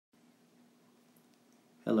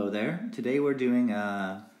Hello there. Today we're doing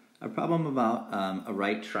a problem about a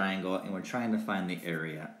right triangle, and we're trying to find the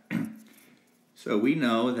area. So we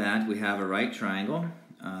know that we have a right triangle.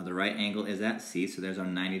 The right angle is at C, so there's our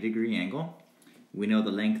 90-degree angle. We know the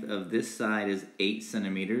length of this side is 8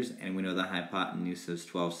 centimeters, and we know the hypotenuse is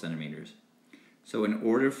 12 centimeters. So in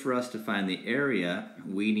order for us to find the area,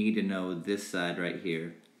 we need to know this side right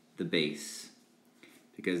here, the base.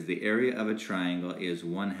 Because the area of a triangle is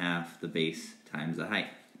 1/2 the base times the height.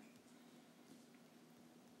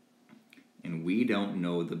 And we don't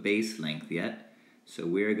know the base length yet, so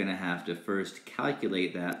we're going to have to first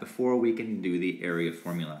calculate that before we can do the area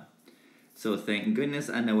formula. So thank goodness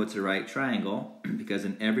I know it's a right triangle, because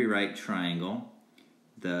in every right triangle,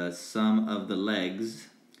 the sum of the legs,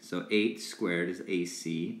 so 8 squared is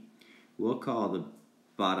AC, we'll call the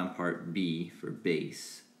bottom part B for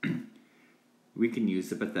base. We can use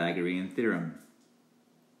the Pythagorean theorem.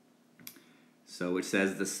 So it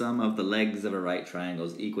says the sum of the legs of a right triangle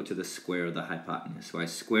is equal to the square of the hypotenuse. So I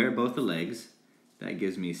square both the legs. That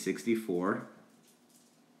gives me 64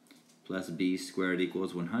 plus b squared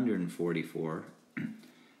equals 144.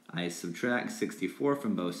 I subtract 64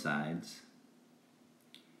 from both sides.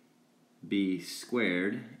 B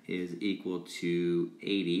squared is equal to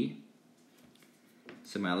 80.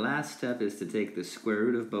 So my last step is to take the square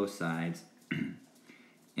root of both sides.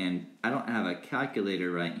 And I don't have a calculator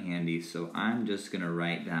right handy, so I'm just going to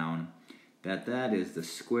write down that that is the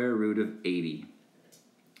square root of 80,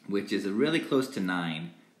 which is really close to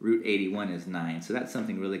 9. Root 81 is 9, so that's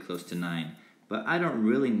something really close to 9. But I don't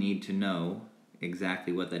really need to know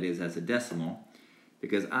exactly what that is as a decimal,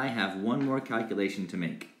 because I have one more calculation to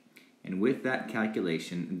make. And with that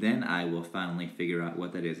calculation, then I will finally figure out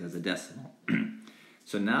what that is as a decimal.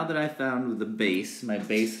 So now that I found the base, my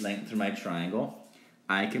base length for my triangle,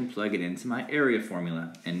 I can plug it into my area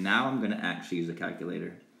formula. And now I'm going to actually use a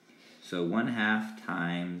calculator. So 1/2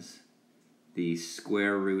 times the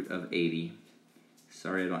square root of 80.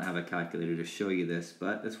 Sorry I don't have a calculator to show you this,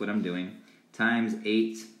 but that's what I'm doing. Times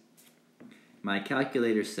 8. My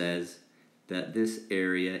calculator says that this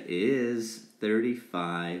area is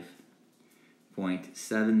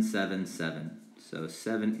 35.777. So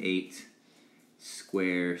 78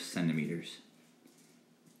 square centimeters.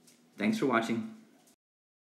 Thanks for watching.